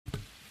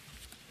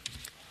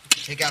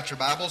Take out your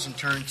Bibles and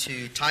turn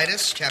to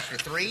Titus chapter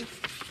 3.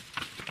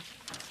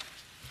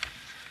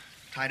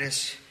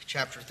 Titus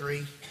chapter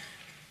 3.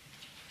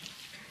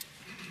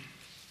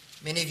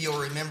 Many of you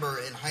will remember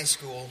in high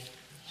school,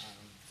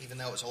 even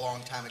though it was a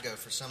long time ago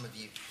for some of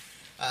you,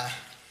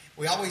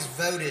 we always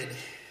voted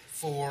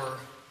for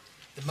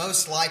the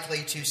most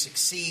likely to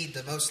succeed,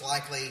 the most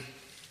likely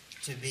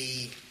to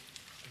be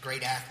a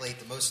great athlete,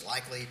 the most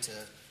likely to,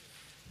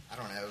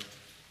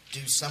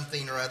 do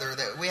something or other.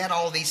 That we had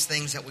all these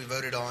things that we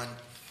voted on.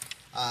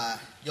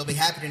 You'll be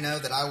happy to know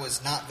that I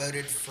was not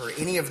voted for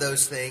any of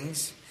those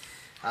things.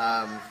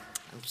 I'm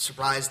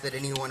surprised that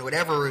anyone would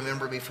ever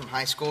remember me from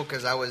high school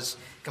because I was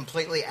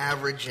completely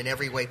average in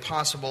every way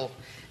possible,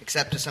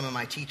 except to some of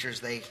my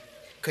teachers. They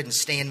couldn't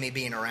stand me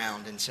being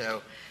around. And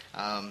so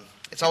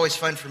it's always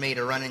fun for me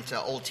to run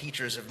into old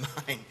teachers of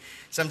mine.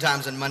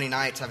 Sometimes on Monday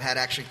nights, I've had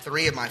actually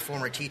 3 of my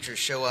former teachers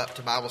show up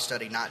to Bible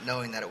study not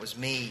knowing that it was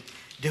me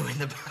doing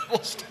the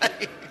Bible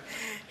study.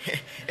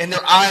 And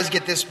their eyes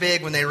get this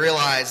big when they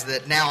realize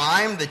that now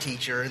I'm the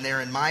teacher and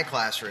they're in my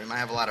classroom. I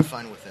have a lot of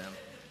fun with them.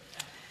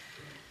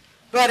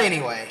 But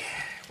anyway,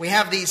 we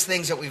have these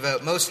things that we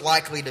vote, most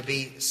likely to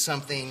be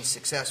something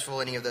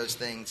successful, any of those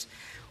things.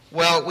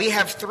 Well, we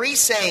have 3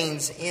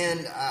 sayings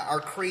in our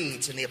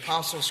creeds, in the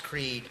Apostles'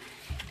 Creed,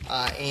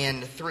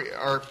 and 3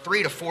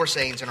 to 4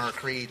 sayings in our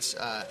creeds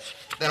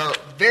that are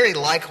very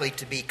likely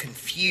to be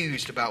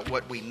confused about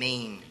what we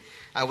mean.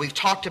 We've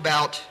talked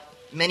about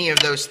many of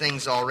those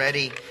things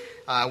already.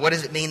 What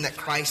does it mean that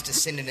Christ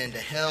ascended into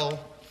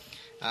hell?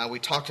 We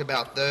talked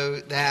about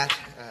that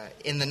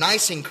in the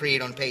Nicene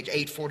Creed on page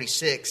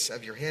 846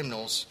 of your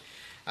hymnals,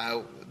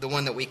 the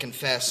one that we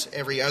confess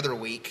every other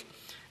week.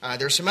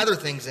 There's some other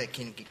things that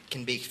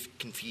can be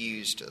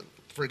confused.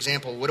 For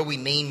example, what do we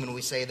mean when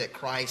we say that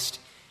Christ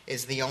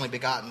is the only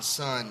begotten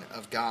Son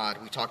of God?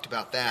 We talked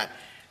about that.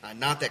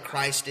 Not that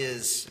Christ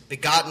is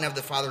begotten of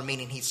the Father,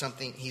 meaning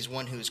he's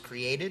one who is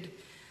created,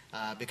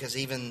 because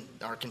even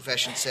our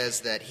confession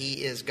says that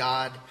he is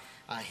God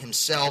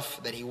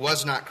himself, that he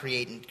was not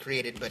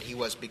created, but he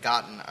was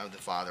begotten of the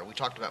Father. We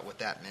talked about what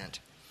that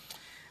meant.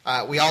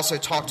 We also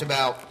talked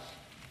about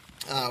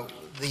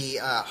the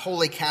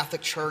Holy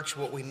Catholic Church,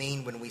 what we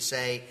mean when we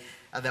say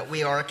that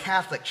we are a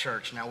Catholic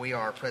church. Now, we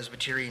are a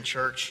Presbyterian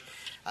church,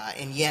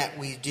 and yet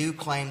we do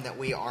claim that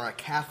we are a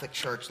Catholic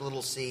church,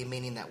 little c,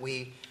 meaning that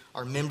we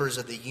are members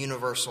of the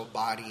universal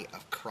body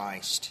of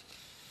Christ.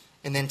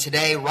 And then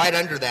today, right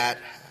under that,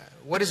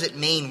 what does it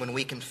mean when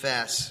we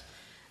confess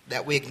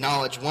that we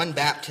acknowledge one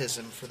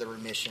baptism for the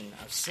remission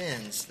of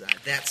sins?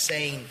 That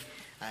saying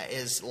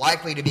is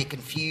likely to be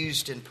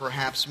confused, and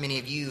perhaps many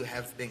of you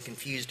have been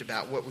confused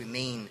about what we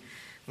mean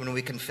when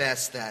we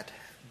confess that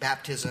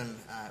baptism,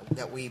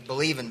 that we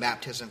believe in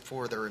baptism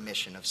for the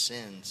remission of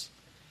sins.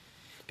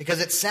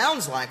 Because it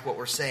sounds like what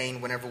we're saying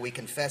whenever we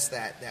confess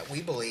that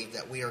we believe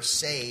that we are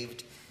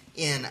saved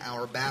in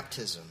our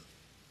baptism.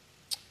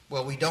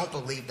 Well, we don't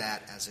believe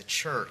that as a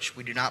church.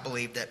 We do not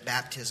believe that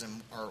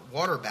baptism or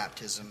water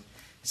baptism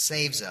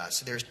saves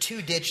us. There's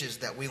 2 ditches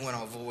that we want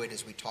to avoid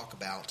as we talk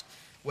about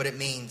what it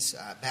means,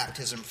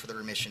 baptism for the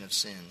remission of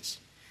sins.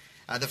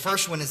 The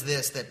first one is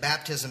this, that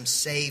baptism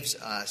saves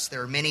us.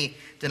 There are many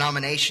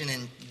denominations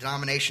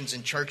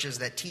and churches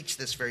that teach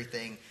this very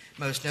thing,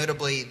 most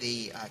notably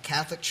the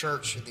Catholic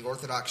Church, the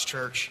Orthodox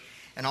Church,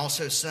 and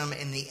also some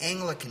in the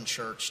Anglican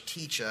Church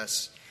teach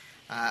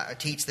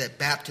that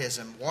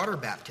baptism, water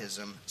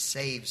baptism,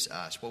 saves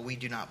us. Well, we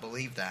do not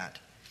believe that.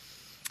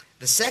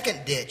 The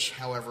second ditch,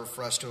 however,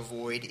 for us to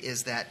avoid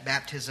is that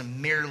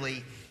baptism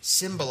merely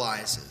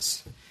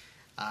symbolizes.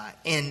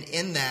 And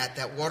in that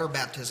water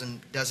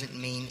baptism doesn't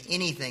mean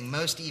anything.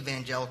 Most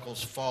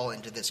evangelicals fall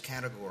into this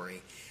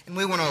category. And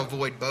we want to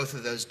avoid both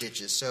of those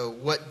ditches. So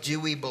what do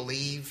we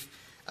believe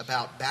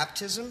about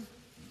baptism?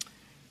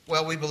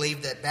 Well, we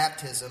believe that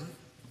baptism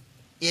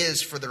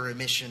is for the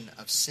remission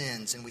of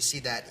sins, and we see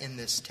that in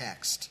this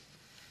text.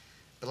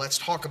 But let's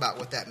talk about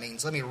what that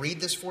means. Let me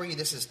read this for you.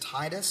 This is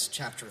Titus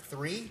chapter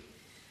 3.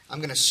 Let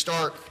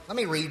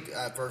me read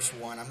verse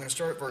 1. I'm going to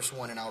start at verse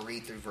 1 and I'll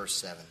read through verse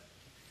 7.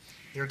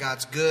 Hear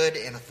God's good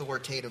and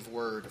authoritative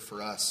word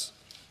for us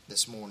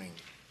this morning.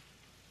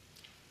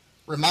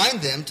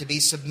 Remind them to be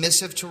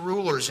submissive to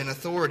rulers and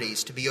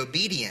authorities, to be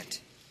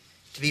obedient,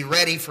 to be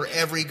ready for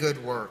every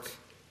good work,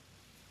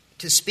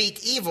 to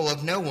speak evil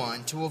of no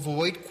one, to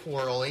avoid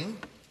quarreling,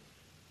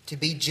 to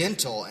be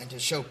gentle, and to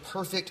show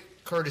perfect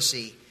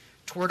courtesy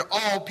toward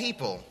all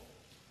people.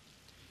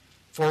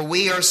 For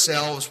we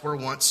ourselves were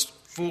once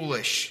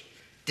foolish,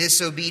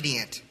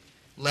 disobedient,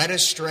 led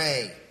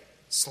astray,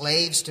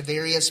 slaves to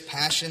various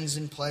passions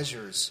and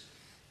pleasures,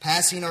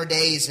 passing our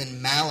days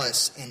in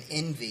malice and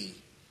envy,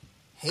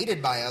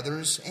 hated by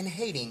others and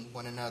hating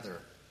one another.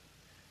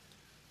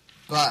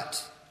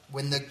 But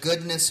when the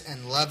goodness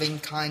and loving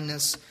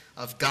kindness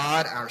of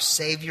God our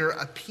Savior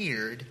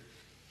appeared,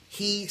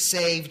 he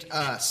saved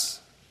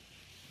us,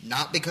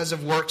 not because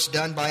of works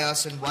done by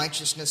us in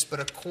righteousness,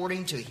 but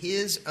according to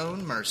his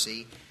own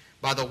mercy,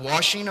 by the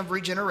washing of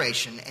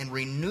regeneration and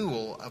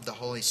renewal of the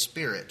Holy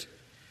Spirit,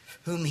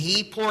 whom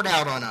he poured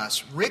out on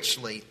us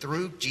richly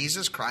through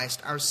Jesus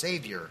Christ our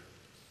Savior,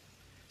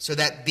 so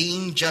that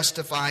being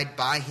justified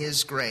by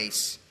his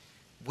grace,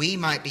 we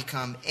might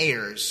become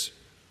heirs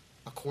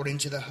according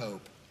to the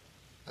hope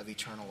of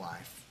eternal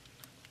life.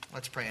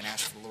 Let's pray and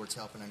ask for the Lord's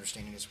help in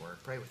understanding his word.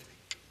 Pray with me.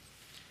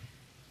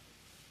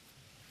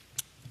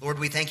 Lord,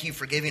 we thank you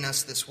for giving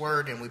us this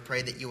word, and we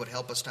pray that you would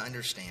help us to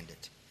understand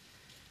it.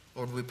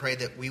 Lord, we pray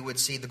that we would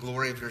see the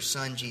glory of your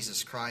Son,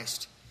 Jesus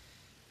Christ,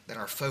 that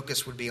our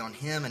focus would be on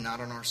him and not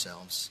on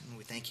ourselves. And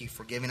we thank you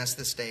for giving us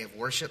this day of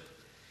worship.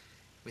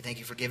 We thank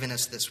you for giving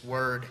us this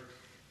word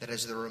that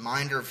is the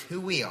reminder of who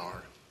we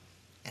are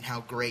and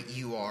how great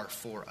you are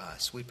for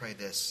us. We pray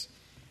this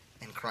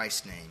in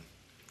Christ's name.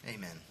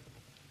 Amen.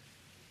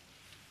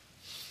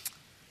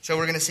 So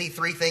we're going to see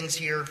three things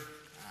here.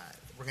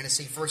 We're going to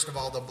see, first of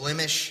all, the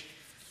blemish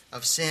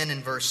of sin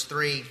in verse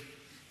 3.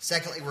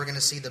 Secondly, we're going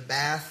to see the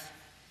bath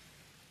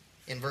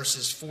in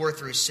verses 4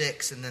 through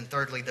 6. And then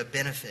thirdly, the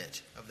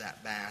benefit of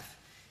that bath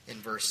in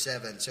verse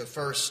 7. So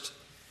first,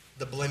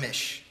 the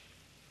blemish.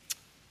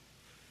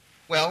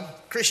 Well,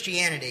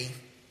 Christianity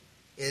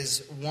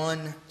is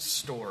one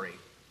story.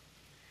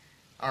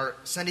 Our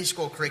Sunday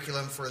school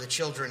curriculum for the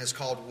children is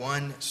called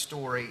One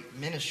Story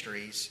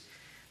Ministries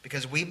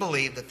because we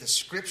believe that the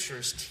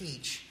Scriptures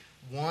teach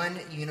one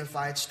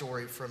unified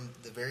story from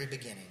the very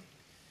beginning.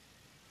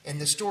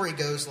 And the story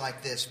goes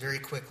like this very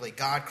quickly.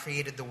 God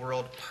created the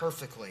world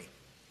perfectly,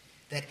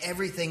 that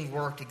everything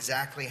worked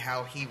exactly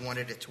how he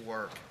wanted it to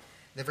work.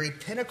 The very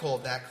pinnacle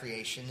of that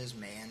creation is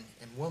man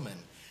and woman.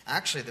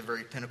 Actually, the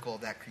very pinnacle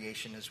of that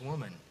creation is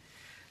woman.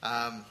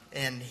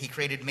 And he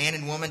created man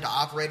and woman to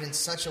operate in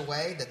such a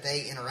way that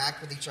they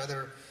interact with each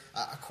other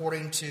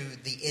according to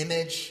the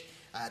image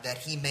that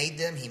he made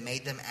them. He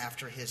made them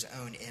after his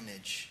own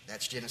image.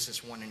 That's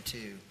Genesis 1 and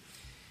 2.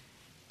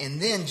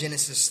 And then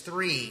Genesis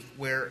 3,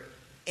 where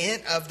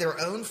of their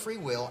own free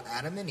will,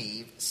 Adam and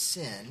Eve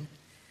sin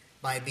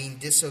by being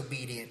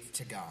disobedient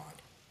to God.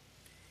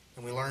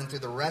 And we learn through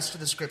the rest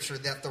of the Scripture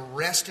that the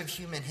rest of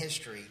human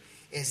history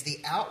is the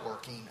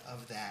outworking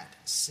of that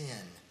sin.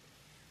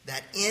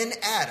 That in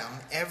Adam,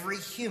 every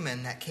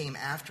human that came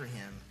after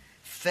him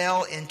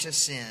fell into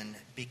sin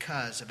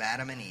because of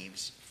Adam and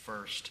Eve's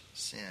first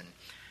sin.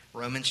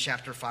 Romans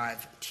chapter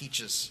 5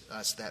 teaches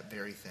us that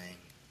very thing.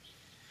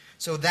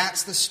 So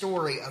that's the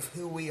story of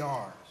who we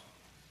are.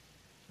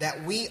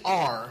 That we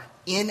are,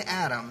 in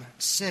Adam,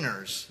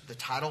 sinners. The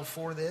title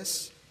for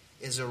this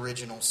is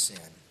Original Sin.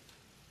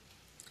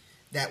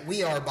 That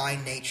we are by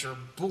nature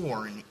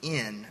born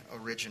in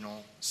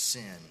original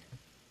sin.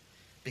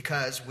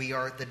 Because we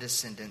are the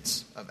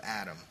descendants of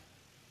Adam.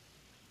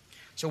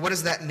 So what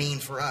does that mean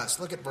for us?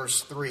 Look at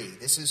verse 3.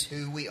 This is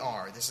who we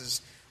are. This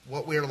is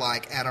what we're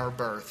like at our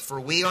birth. For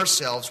we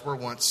ourselves were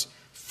once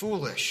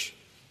foolish,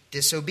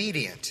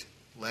 disobedient,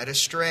 led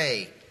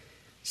astray,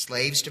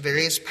 slaves to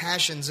various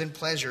passions and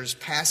pleasures,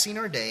 passing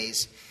our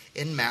days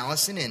in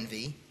malice and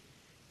envy,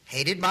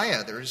 hated by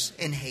others,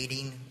 and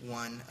hating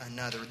one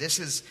another. This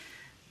is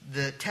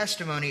the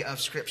testimony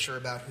of Scripture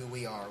about who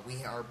we are.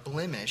 We are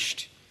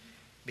blemished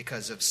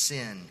because of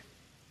sin.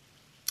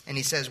 And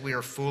he says we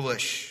are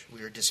foolish,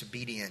 we are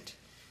disobedient.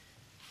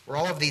 We're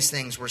all of these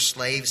things. We're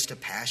slaves to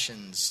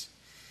passions.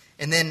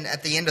 And then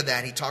at the end of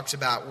that, he talks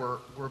about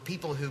we're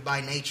people who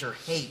by nature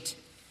hate.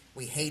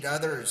 We hate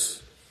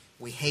others.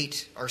 We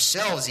hate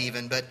ourselves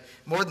even. But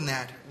more than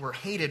that, we're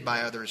hated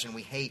by others and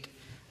we hate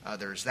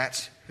others.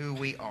 That's who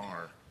we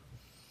are.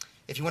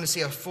 If you want to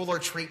see a fuller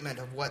treatment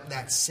of what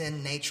that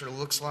sin nature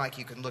looks like,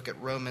 you can look at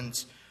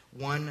Romans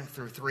 1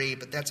 through 3.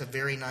 But that's a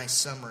very nice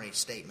summary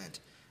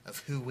statement of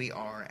who we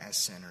are as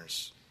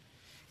sinners.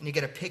 And you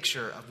get a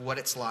picture of what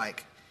it's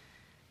like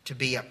to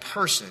be a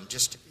person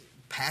just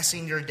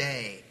passing your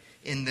day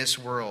in this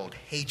world,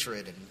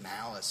 hatred and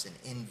malice and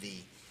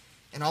envy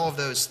and all of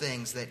those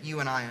things that you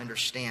and I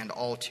understand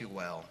all too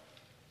well.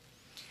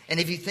 And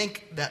if you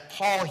think that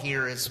Paul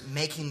here is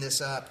making this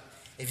up,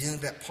 if you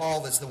think that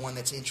Paul is the one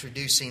that's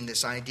introducing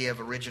this idea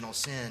of original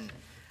sin,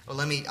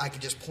 well, I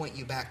could just point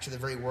you back to the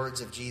very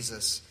words of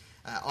Jesus.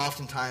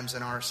 Oftentimes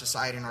in our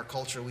society, in our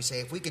culture, we say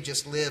if we could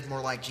just live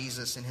more like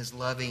Jesus in his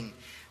loving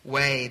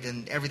way,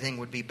 then everything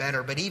would be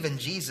better. But even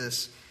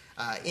Jesus,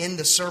 in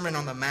the Sermon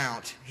on the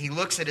Mount, he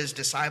looks at his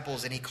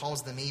disciples and he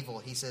calls them evil.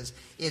 He says,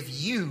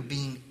 if you,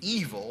 being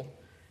evil,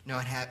 know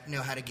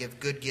how to give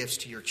good gifts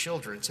to your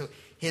children. So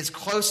his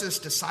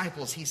closest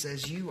disciples, he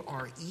says, you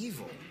are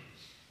evil.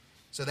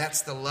 So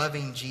that's the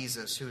loving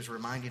Jesus who is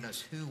reminding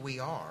us who we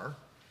are,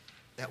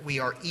 that we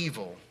are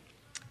evil.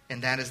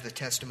 And that is the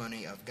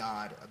testimony of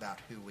God about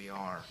who we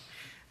are.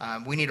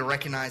 We need to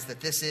recognize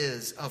that this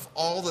is, of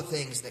all the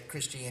things that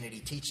Christianity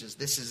teaches,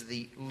 this is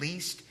the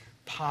least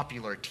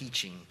popular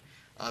teaching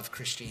of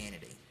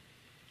Christianity.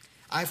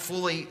 I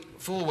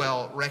full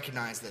well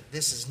recognize that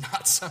this is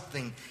not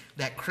something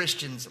that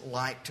Christians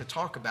like to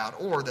talk about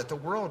or that the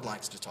world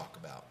likes to talk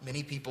about.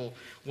 Many people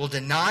will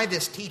deny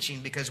this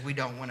teaching because we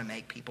don't want to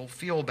make people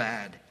feel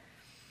bad.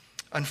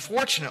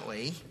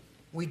 Unfortunately,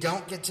 we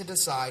don't get to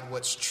decide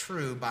what's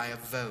true by a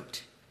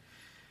vote.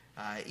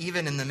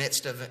 Even in the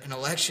midst of an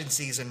election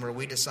season where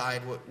we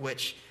decide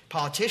which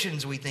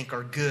politicians we think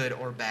are good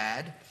or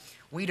bad,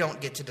 we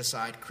don't get to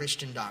decide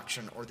Christian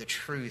doctrine or the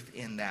truth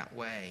in that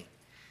way.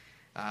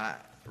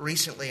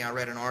 Recently, I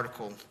read an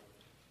article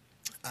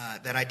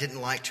that I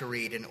didn't like to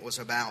read, and it was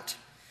about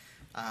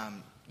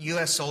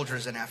U.S.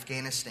 soldiers in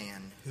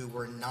Afghanistan who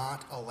were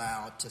not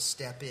allowed to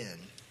step in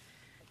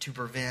to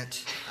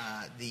prevent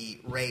the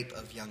rape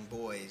of young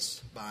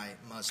boys by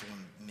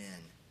Muslim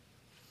men.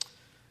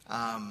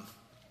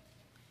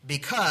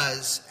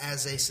 Because,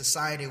 as a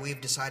society,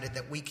 we've decided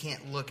that we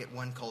can't look at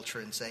one culture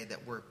and say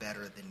that we're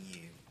better than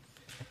you.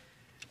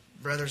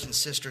 Brothers and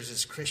sisters,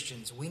 as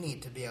Christians, we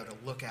need to be able to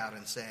look out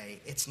and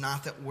say, it's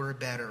not that we're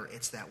better,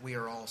 it's that we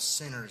are all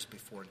sinners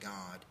before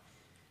God.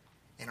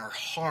 And our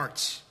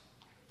hearts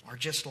are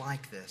just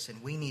like this,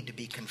 and we need to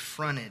be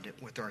confronted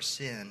with our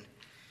sin.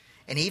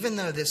 And even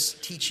though this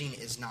teaching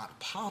is not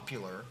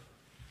popular,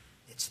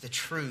 it's the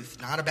truth,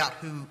 not about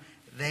who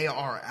they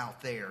are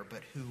out there,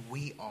 but who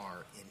we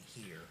are in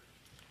here.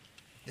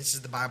 This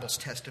is the Bible's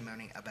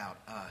testimony about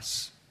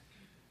us.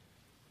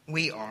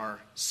 We are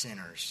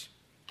sinners.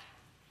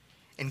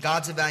 And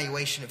God's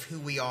evaluation of who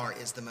we are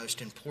is the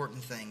most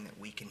important thing that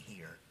we can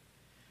hear.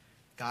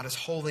 God is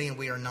holy and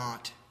we are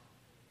not,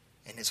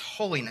 and His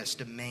holiness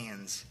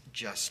demands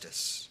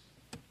justice.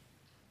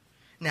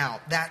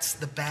 Now, that's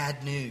the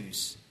bad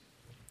news.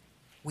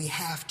 We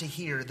have to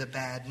hear the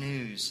bad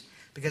news.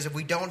 Because if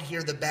we don't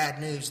hear the bad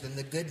news, then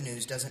the good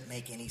news doesn't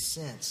make any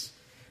sense.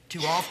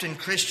 Too often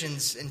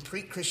Christians and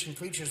Christian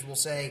preachers will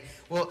say,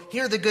 well,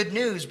 hear the good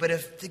news, but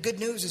if the good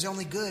news is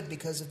only good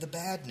because of the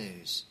bad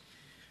news.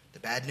 The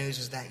bad news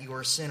is that you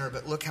are a sinner,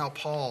 but look how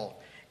Paul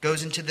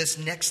goes into this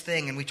next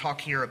thing, and we talk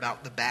here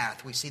about the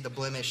bath. We see the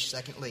blemish,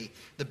 secondly,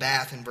 the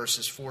bath in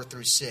verses 4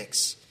 through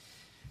 6.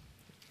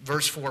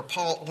 Verse 4,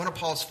 one of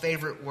Paul's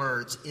favorite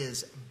words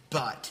is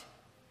but.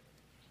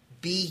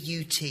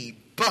 B-U-T,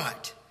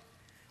 but.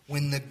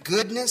 When the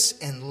goodness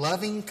and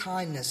loving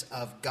kindness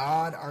of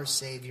God our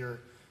Savior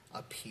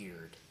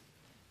appeared.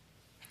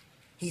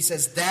 He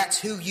says,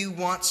 that's who you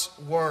once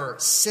were,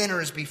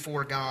 sinners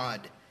before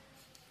God.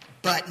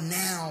 But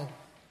now,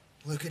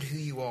 look at who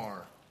you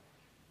are.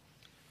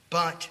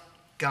 But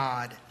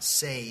God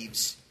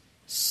saves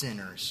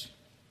sinners.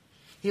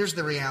 Here's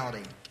the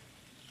reality.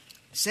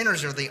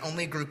 Sinners are the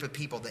only group of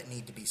people that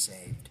need to be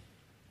saved.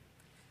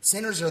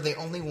 Sinners are the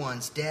only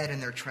ones dead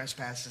in their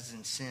trespasses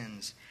and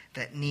sins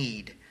that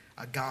need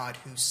a God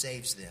who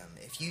saves them.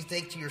 If you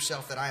think to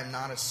yourself that I am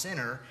not a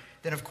sinner,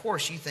 then of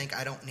course you think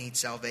I don't need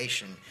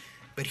salvation.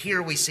 But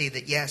here we see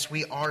that yes,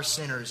 we are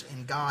sinners,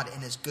 and God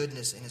in His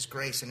goodness and His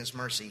grace and His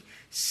mercy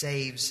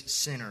saves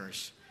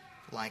sinners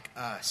like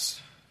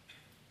us.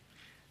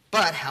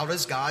 But how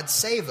does God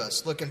save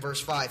us? Look in verse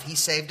 5. He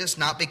saved us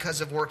not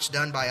because of works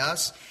done by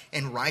us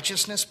in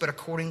righteousness, but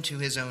according to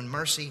His own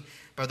mercy,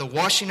 by the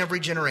washing of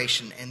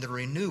regeneration and the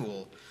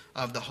renewal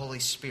of the Holy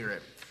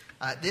Spirit.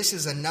 This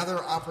is another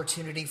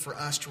opportunity for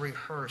us to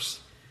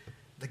rehearse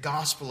the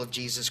gospel of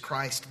Jesus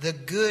Christ. The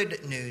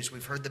good news.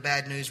 We've heard the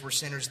bad news, we're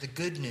sinners. The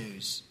good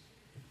news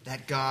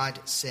that God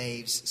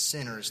saves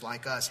sinners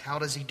like us. How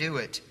does He do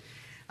it?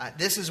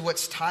 This is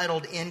what's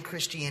titled in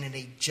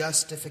Christianity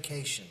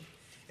justification.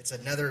 It's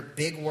another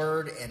big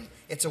word, and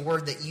it's a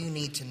word that you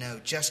need to know.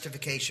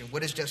 Justification.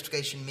 What does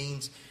justification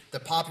mean? The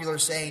popular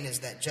saying is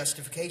that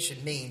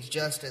justification means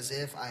just as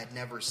if I had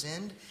never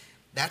sinned.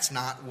 That's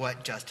not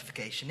what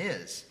justification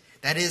is.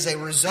 That is a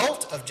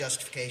result of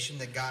justification,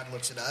 that God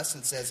looks at us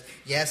and says,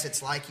 yes,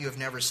 it's like you have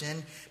never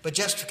sinned. But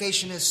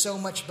justification is so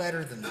much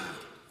better than that.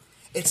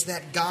 It's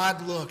that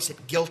God looks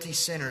at guilty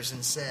sinners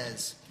and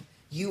says,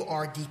 you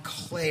are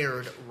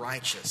declared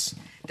righteous.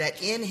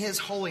 That in His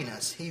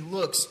holiness, He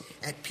looks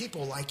at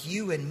people like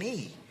you and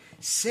me,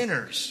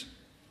 sinners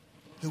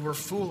who were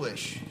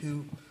foolish,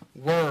 who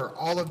were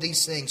all of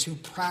these things, who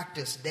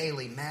practiced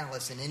daily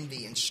malice and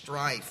envy and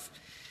strife.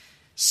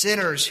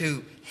 Sinners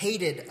who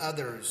hated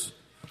others,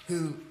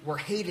 who were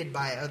hated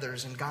by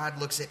others, and God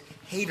looks at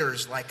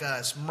haters like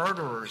us,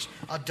 murderers,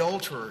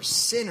 adulterers,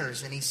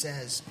 sinners, and He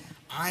says,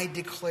 I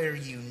declare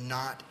you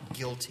not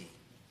guilty.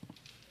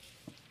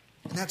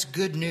 And that's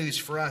good news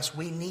for us.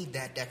 We need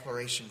that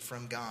declaration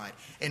from God.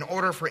 In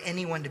order for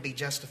anyone to be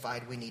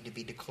justified, we need to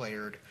be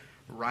declared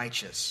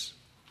righteous.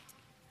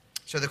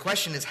 So the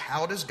question is,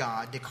 how does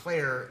God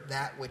declare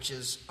that which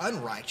is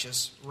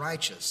unrighteous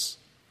righteous?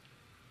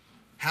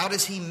 How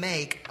does He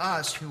make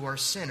us who are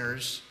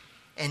sinners,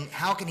 and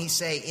how can He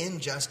say in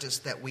justice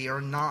that we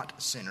are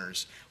not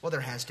sinners? Well,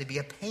 there has to be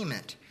a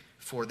payment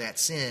for that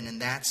sin,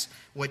 and that's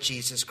what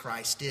Jesus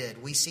Christ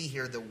did. We see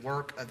here the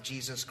work of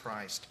Jesus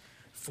Christ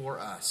for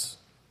us.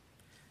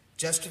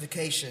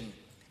 Justification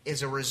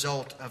is a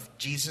result of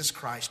Jesus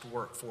Christ's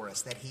work for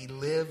us, that He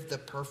lived the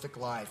perfect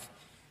life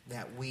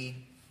that we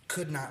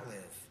could not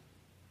live.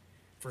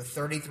 For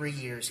 33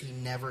 years, He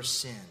never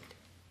sinned.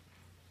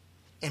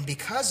 And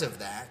because of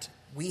that,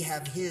 we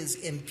have His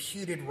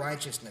imputed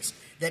righteousness,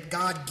 that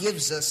God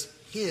gives us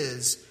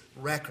His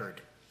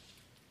record.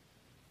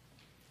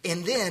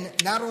 And then,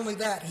 not only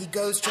that, He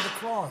goes to the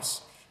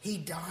cross. He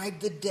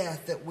died the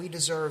death that we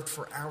deserved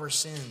for our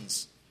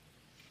sins.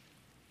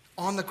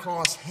 On the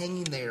cross,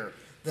 hanging there,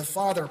 the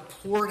Father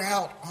poured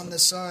out on the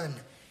Son.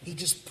 He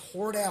just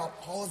poured out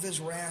all of his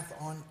wrath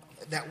on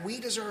that we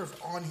deserved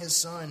on his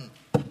Son,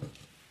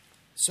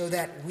 so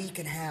that we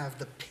can have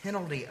the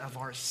penalty of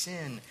our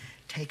sin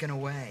taken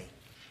away.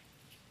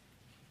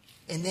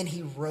 And then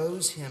he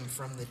rose him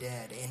from the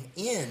dead. And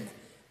in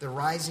the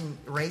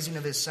raising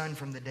of his Son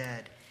from the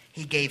dead,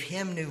 he gave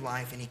him new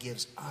life, and he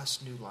gives us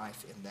new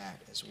life in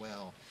that as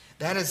well.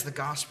 That is the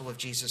gospel of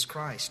Jesus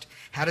Christ.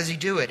 How does he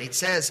do it? It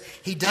says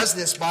he does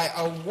this by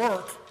a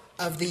work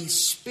of the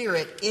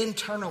Spirit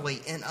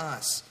internally in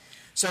us.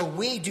 So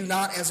we do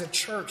not as a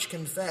church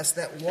confess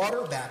that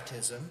water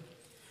baptism,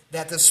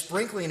 that the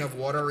sprinkling of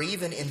water, or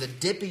even in the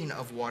dipping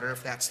of water,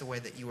 if that's the way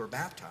that you were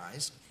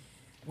baptized,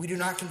 we do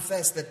not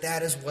confess that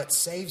that is what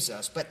saves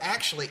us. But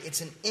actually,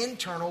 it's an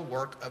internal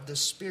work of the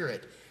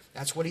Spirit.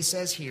 That's what he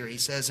says here. He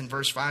says in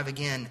verse 5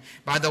 again,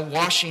 by the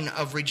washing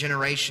of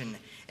regeneration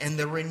and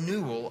the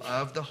renewal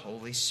of the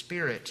Holy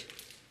Spirit.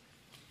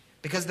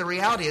 Because the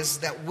reality is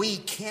that we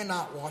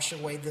cannot wash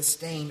away the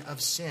stain of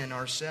sin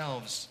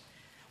ourselves.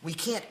 We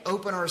can't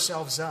open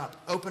ourselves up,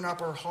 open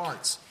up our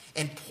hearts,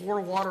 and pour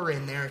water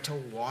in there to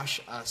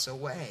wash us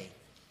away.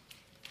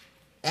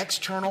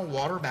 External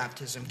water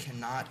baptism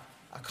cannot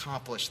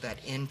accomplish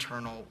that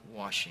internal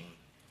washing.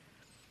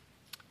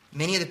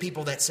 Many of the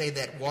people that say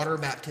that water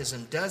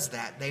baptism does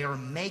that, they are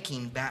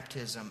making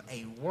baptism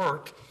a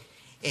work.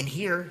 And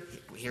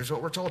here's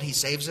what we're told. He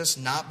saves us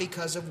not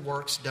because of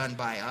works done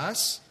by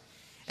us.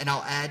 And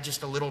I'll add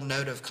just a little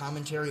note of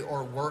commentary,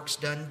 or works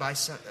done by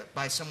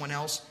someone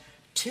else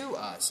to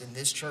us. In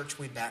this church,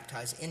 we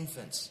baptize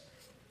infants.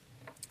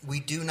 We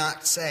do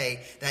not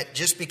say that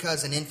just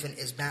because an infant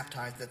is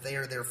baptized that they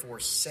are therefore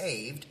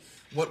saved.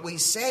 What we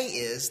say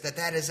is that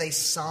that is a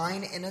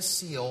sign and a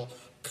seal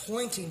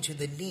pointing to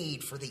the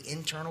need for the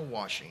internal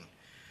washing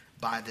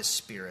by the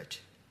Spirit.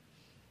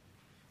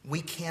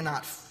 We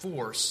cannot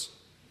force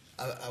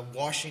a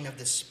washing of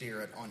the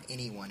Spirit on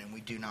anyone, and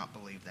we do not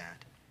believe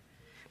that.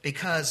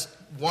 Because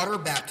water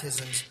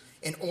baptisms,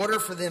 in order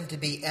for them to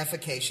be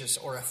efficacious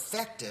or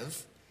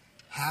effective,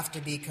 have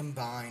to be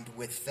combined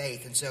with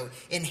faith. And so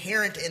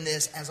inherent in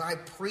this, as I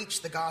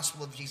preach the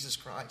gospel of Jesus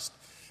Christ,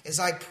 as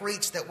I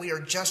preach that we are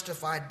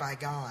justified by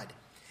God,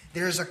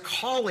 there is a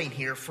calling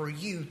here for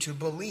you to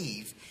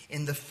believe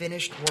in the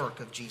finished work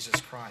of Jesus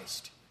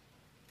Christ.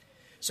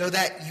 So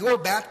that your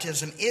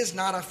baptism is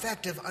not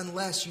effective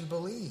unless you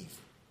believe.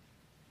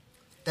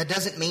 That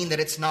doesn't mean that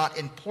it's not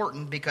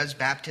important, because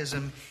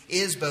baptism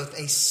is both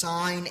a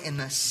sign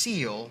and a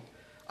seal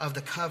of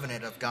the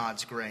covenant of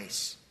God's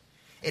grace.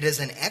 It is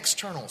an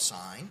external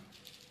sign.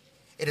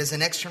 It is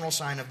an external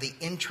sign of the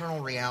internal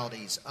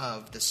realities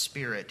of the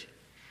Spirit.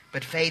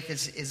 But faith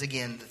is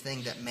again the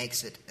thing that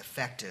makes it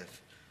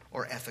effective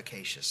or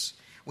efficacious.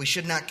 We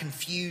should not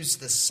confuse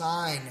the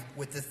sign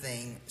with the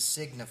thing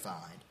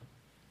signified.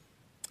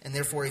 And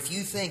therefore, if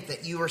you think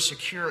that you are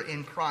secure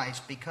in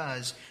Christ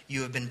because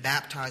you have been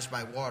baptized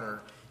by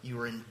water, you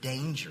are in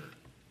danger.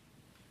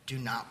 Do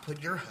not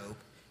put your hope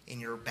in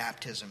your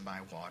baptism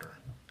by water.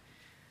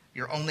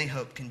 Your only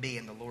hope can be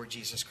in the Lord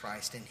Jesus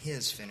Christ and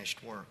his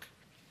finished work.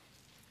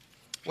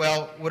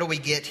 Well, what do we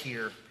get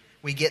here?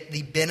 We get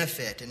the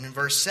benefit. And in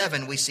verse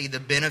 7, we see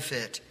the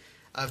benefit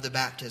of the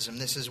baptism.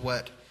 This is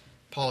what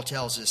Paul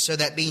tells us. So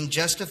that being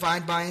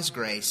justified by his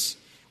grace,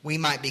 we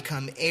might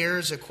become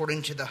heirs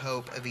according to the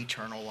hope of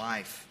eternal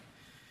life.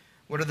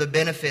 What are the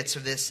benefits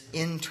of this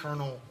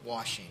internal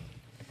washing?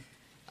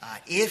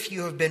 If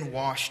you have been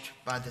washed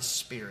by the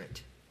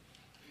Spirit,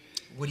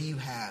 what do you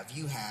have?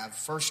 You have,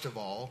 first of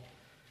all,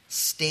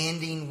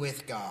 standing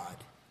with God.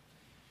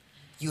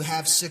 You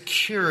have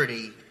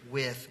security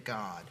with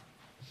God.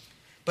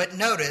 But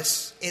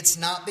notice, it's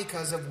not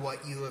because of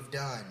what you have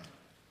done.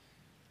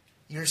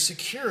 Your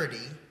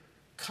security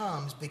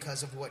comes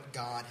because of what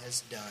God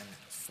has done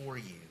for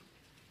you.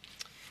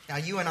 Now,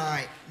 you and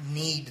I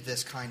need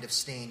this kind of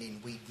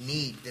standing. We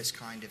need this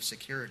kind of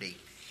security.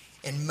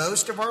 In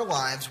most of our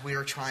lives, we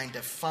are trying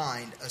to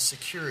find a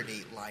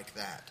security like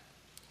that.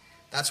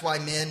 That's why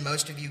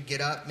most of you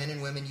get up, men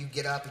and women, you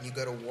get up and you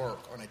go to work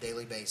on a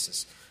daily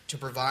basis to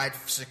provide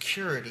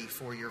security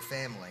for your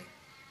family.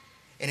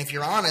 And if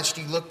you're honest,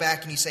 you look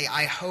back and you say,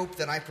 I hope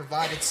that I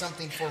provided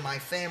something for my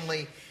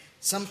family,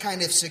 some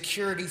kind of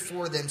security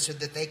for them so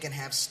that they can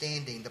have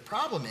standing. The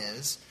problem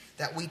is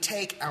that we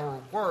take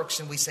our works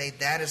and we say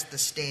that is the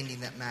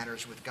standing that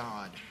matters with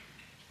God.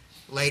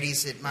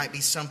 Ladies, it might be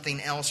something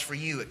else for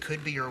you. It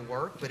could be your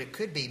work, but it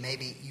could be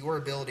maybe your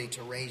ability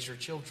to raise your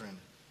children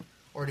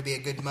or to be a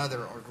good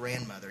mother or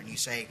grandmother. And you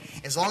say,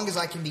 as long as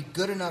I can be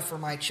good enough for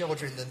my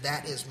children, then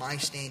that is my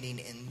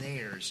standing and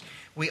theirs.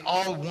 We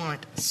all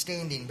want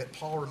standing, but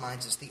Paul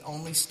reminds us the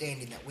only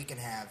standing that we can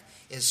have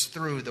is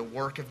through the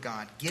work of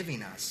God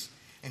giving us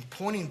and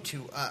pointing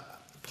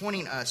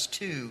us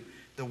to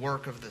the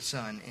work of the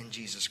Son in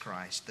Jesus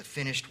Christ, the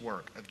finished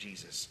work of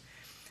Jesus.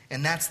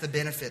 And that's the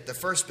benefit, the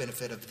first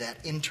benefit of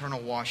that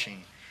internal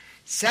washing.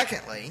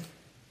 Secondly,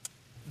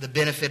 the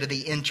benefit of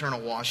the internal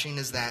washing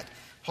is that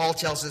Paul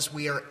tells us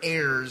we are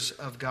heirs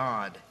of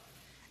God.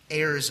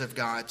 Heirs of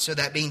God. So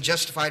that being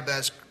justified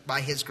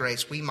by his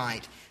grace, we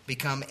might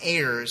become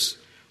heirs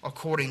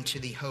according to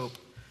the hope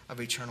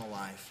of eternal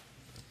life.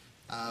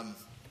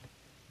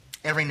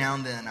 Every now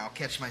and then I'll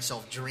catch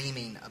myself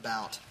dreaming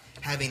about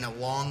having a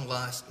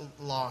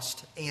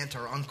long-lost aunt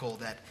or uncle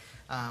that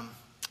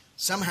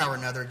somehow or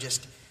another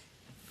just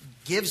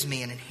gives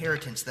me an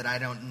inheritance that I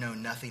don't know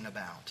nothing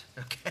about.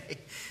 Okay?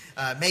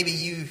 Maybe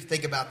you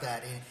think about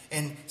that.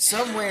 And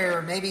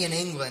somewhere, maybe in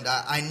England,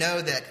 I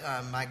know that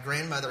my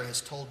grandmother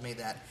has told me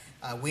that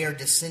we are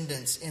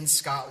descendants in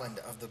Scotland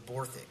of the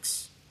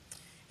Borthwicks.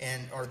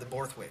 Or the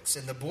Borthwicks.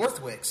 And the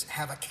Borthwicks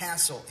have a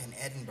castle in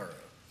Edinburgh.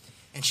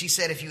 And she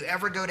said, if you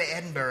ever go to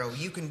Edinburgh,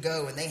 you can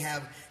go, and they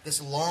have this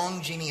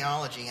long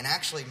genealogy. And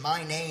actually,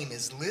 my name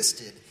is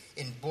listed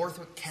in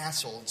Borthwick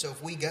Castle. And so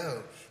if we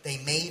go, they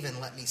may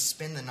even let me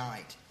spend the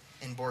night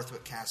in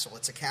Borthwick Castle.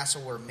 It's a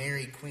castle where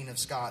Mary, Queen of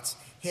Scots,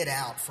 hid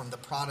out from the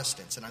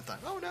Protestants. And I thought,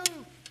 oh no,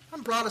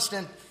 I'm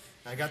Protestant.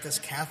 I got this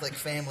Catholic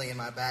family in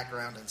my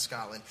background in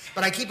Scotland.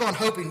 But I keep on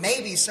hoping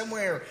maybe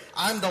somewhere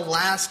I'm the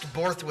last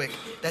Borthwick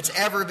that's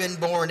ever been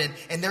born,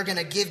 and they're going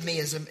to give me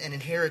as an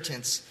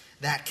inheritance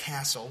that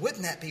castle.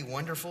 Wouldn't that be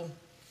wonderful?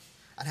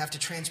 I'd have to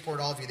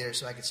transport all of you there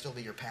so I could still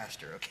be your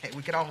pastor, okay?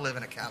 We could all live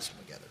in a castle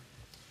together.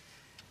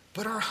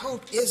 But our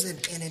hope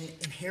isn't an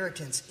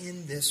inheritance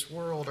in this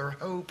world. Our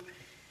hope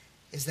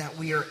is that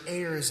we are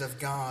heirs of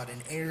God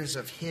and heirs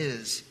of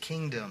his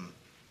kingdom.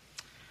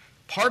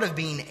 Part of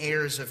being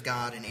heirs of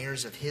God and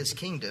heirs of his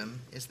kingdom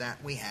is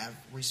that we have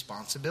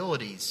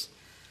responsibilities.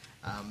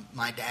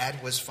 My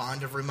dad was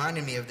fond of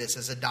reminding me of this.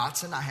 As a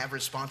Dotson, I have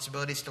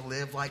responsibilities to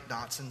live like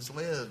Dotsons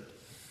lived.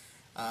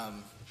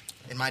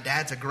 And my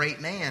dad's a great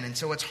man, and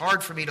so it's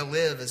hard for me to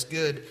live as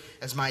good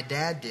as my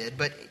dad did.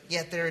 But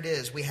yet there it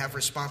is. We have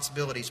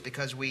responsibilities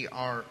because we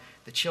are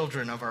the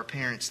children of our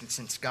parents. And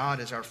since God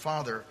is our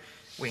Father,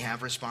 we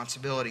have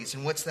responsibilities.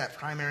 And what's that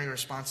primary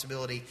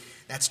responsibility?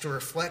 That's to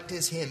reflect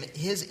his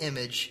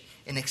image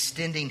in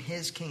extending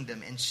his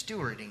kingdom and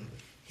stewarding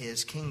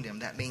his kingdom.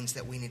 That means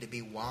that we need to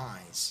be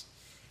wise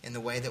in the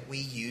way that we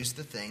use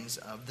the things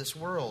of this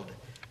world,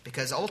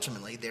 because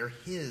ultimately they're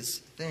his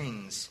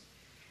things.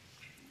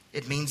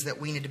 It means that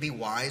we need to be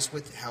wise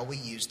with how we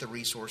use the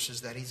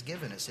resources that he's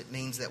given us. It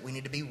means that we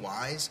need to be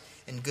wise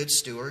and good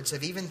stewards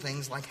of even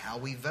things like how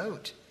we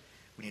vote.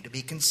 We need to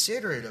be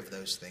considerate of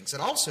those things. It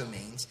also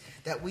means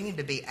that we need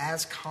to be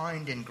as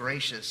kind and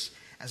gracious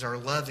as our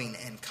loving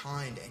and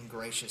kind and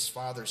gracious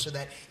Father, so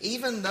that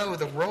even though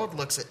the world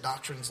looks at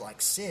doctrines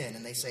like sin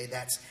and they say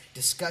that's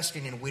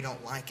disgusting and we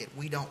don't like it,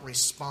 we don't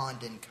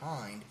respond in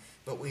kind,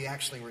 but we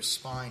actually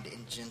respond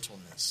in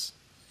gentleness.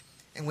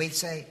 And we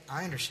say,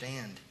 I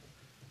understand.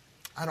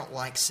 I don't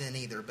like sin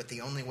either, but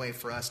the only way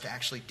for us to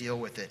actually deal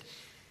with it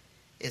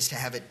is to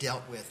have it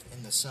dealt with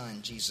in the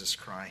Son, Jesus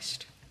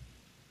Christ.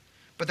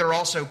 But there are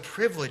also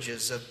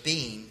privileges of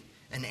being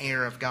an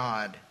heir of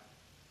God.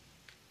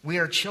 We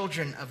are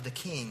children of the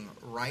King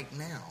right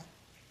now.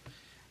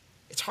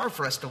 It's hard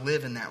for us to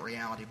live in that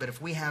reality, but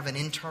if we have an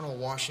internal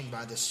washing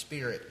by the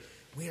Spirit,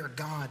 we are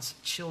God's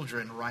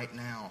children right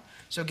now.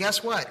 So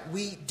guess what?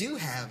 We do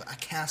have a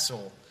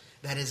castle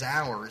that is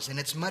ours, and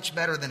it's much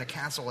better than a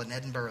castle in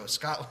Edinburgh,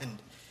 Scotland.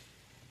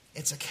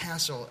 It's a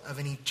castle of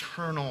an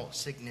eternal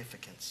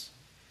significance,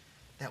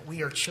 that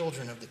we are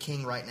children of the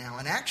King right now.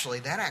 And actually,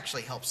 that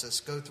actually helps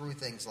us go through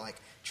things like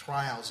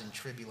trials and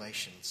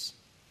tribulations.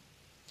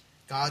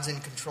 God's in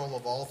control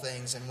of all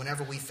things, and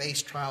whenever we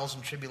face trials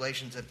and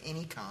tribulations of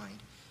any kind,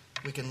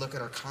 we can look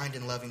at our kind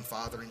and loving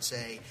Father and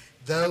say,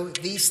 though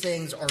these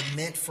things are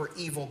meant for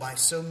evil by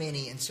so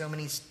many in so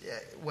many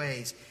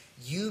ways,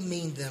 you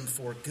mean them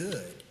for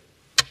good.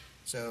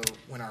 So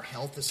when our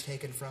health is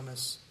taken from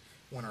us,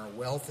 when our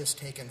wealth is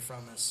taken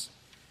from us,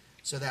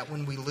 so that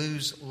when we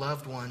lose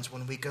loved ones,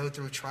 when we go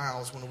through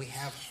trials, when we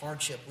have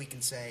hardship, we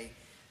can say,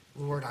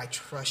 Lord, I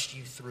trust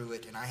you through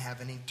it, and I have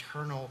an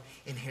eternal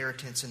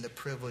inheritance and the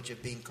privilege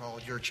of being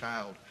called your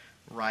child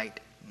right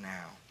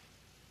now.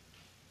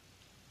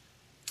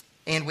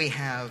 And we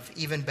have,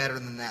 even better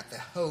than that, the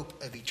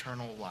hope of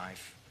eternal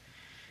life.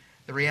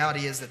 The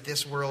reality is that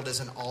this world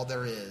isn't all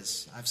there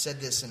is. I've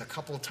said this in a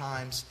couple of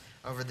times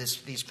over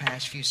these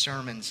past few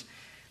sermons.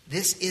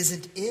 This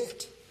isn't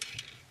it.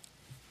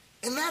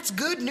 And that's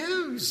good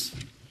news.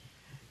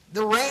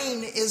 The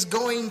rain is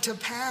going to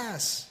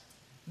pass.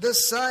 The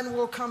sun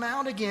will come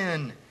out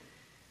again.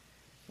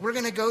 We're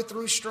going to go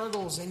through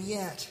struggles, and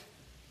yet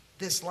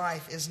this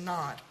life is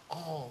not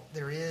all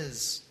there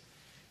is.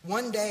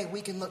 One day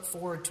we can look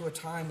forward to a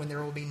time when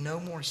there will be no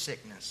more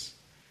sickness.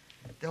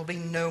 There'll be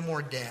no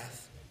more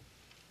death.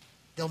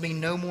 There'll be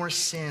no more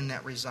sin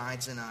that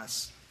resides in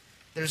us.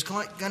 There's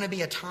going to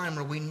be a time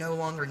where we no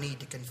longer need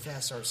to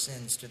confess our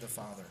sins to the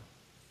Father,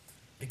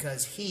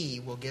 because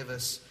he will give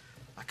us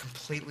a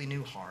completely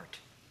new heart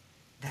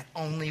that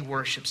only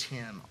worships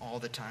him all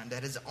the time,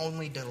 that is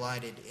only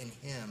delighted in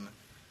him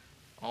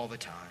all the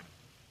time.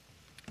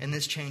 And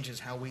this changes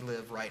how we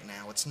live right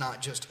now. It's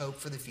not just hope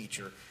for the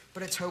future,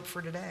 but it's hope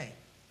for today.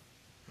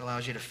 It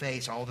allows you to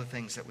face all the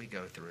things that we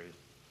go through.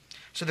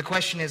 So the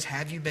question is,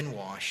 have you been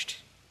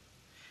washed?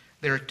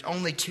 There are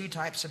only two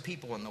types of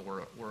people in the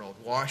world,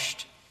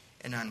 washed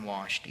and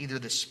unwashed. Either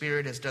the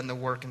Spirit has done the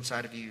work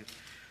inside of you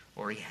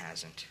or He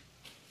hasn't.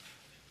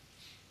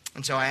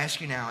 And so I ask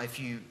you now, if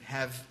you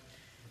have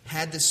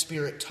had the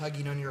Spirit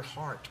tugging on your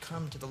heart,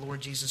 come to the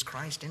Lord Jesus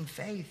Christ in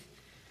faith.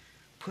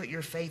 Put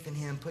your faith in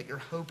Him. Put your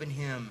hope in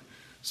Him.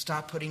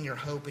 Stop putting your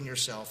hope in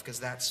yourself, because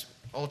that's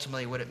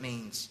ultimately what it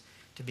means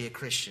to be a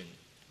Christian.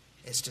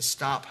 It's to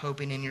stop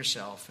hoping in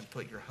yourself and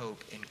put your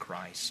hope in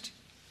Christ.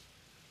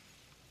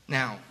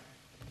 Now,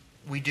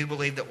 we do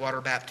believe that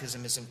water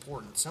baptism is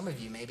important. Some of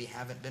you maybe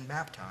haven't been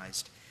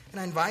baptized, and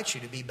I invite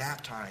you to be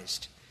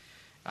baptized.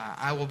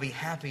 I will be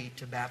happy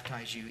to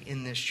baptize you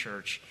in this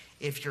church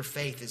if your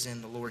faith is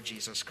in the Lord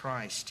Jesus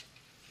Christ.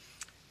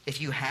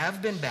 If you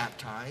have been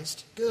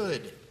baptized,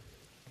 good.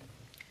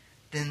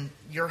 Then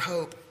your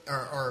hope,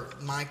 or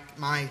my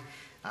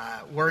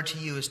word to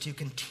you is to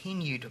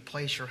continue to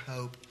place your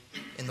hope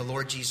in the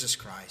Lord Jesus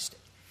Christ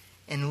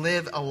and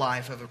live a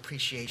life of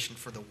appreciation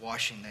for the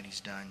washing that He's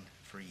done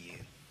for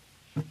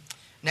you.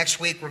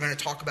 Next week, we're going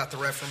to talk about the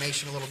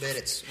Reformation a little bit.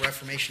 It's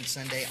Reformation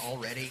Sunday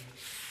already.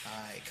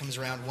 It comes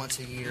around once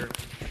a year.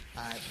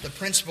 The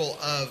principle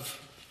of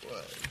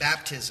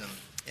baptism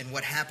and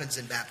what happens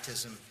in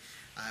baptism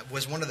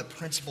was one of the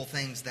principal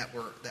things that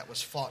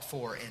was fought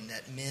for and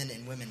that men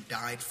and women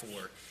died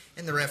for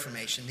in the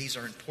Reformation. These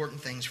are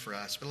important things for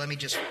us. But let me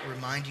just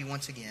remind you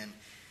once again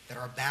that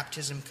our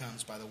baptism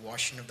comes by the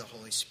washing of the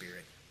Holy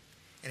Spirit.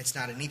 And it's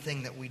not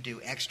anything that we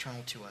do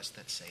external to us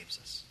that saves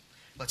us.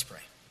 Let's pray.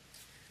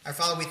 Our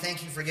Father, we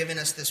thank you for giving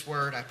us this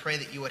word. I pray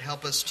that you would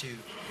help us to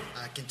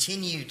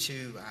continue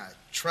to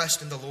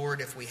trust in the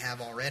Lord if we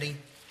have already.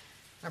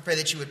 I pray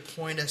that you would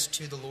point us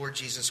to the Lord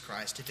Jesus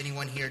Christ. If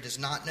anyone here does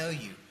not know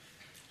you,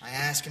 I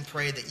ask and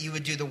pray that you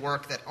would do the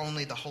work that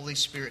only the Holy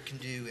Spirit can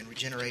do in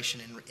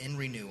regeneration and in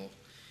renewal.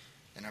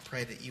 And I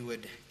pray that you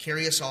would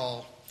carry us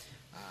all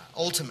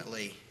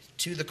ultimately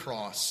to the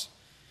cross,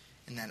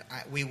 and that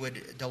we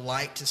would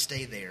delight to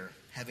stay there,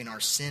 having our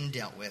sin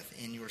dealt with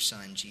in your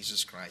Son,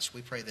 Jesus Christ.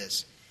 We pray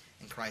this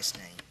in Christ's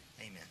name.